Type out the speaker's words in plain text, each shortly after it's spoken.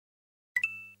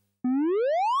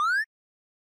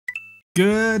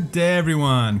Good day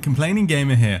everyone, Complaining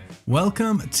Gamer here.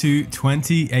 Welcome to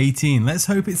 2018. Let's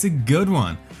hope it's a good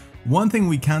one. One thing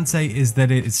we can say is that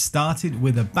it started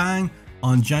with a bang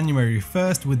on January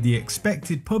 1st with the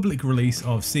expected public release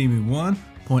of Cemu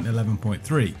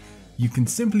 1.11.3. You can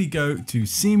simply go to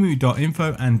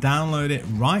cemu.info and download it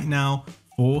right now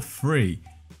for free.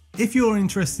 If you're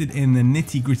interested in the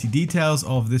nitty-gritty details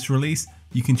of this release,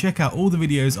 you can check out all the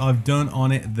videos I've done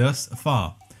on it thus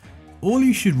far. All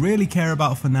you should really care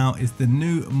about for now is the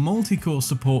new multi-core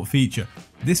support feature.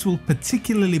 This will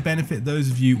particularly benefit those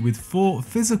of you with 4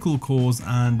 physical cores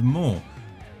and more.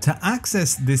 To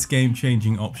access this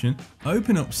game-changing option,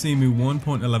 open up Cemu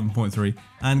 1.11.3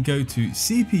 and go to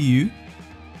CPU,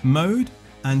 Mode,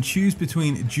 and choose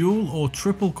between dual or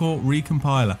triple core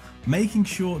recompiler, making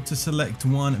sure to select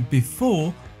one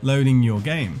before loading your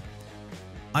game.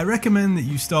 I recommend that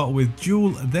you start with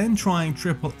dual, then trying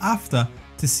triple after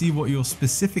to see what your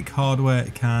specific hardware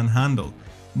can handle.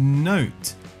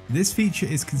 Note, this feature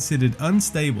is considered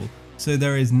unstable, so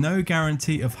there is no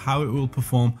guarantee of how it will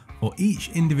perform for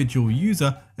each individual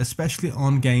user, especially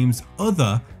on games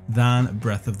other than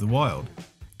Breath of the Wild.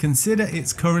 Consider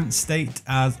its current state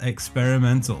as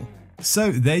experimental.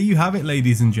 So there you have it,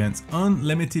 ladies and gents.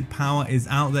 Unlimited power is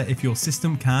out there if your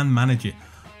system can manage it.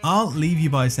 I'll leave you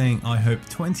by saying I hope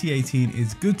 2018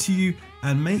 is good to you,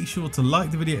 and make sure to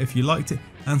like the video if you liked it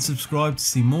and subscribe to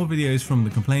see more videos from the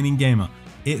Complaining Gamer.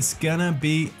 It's gonna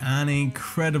be an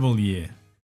incredible year.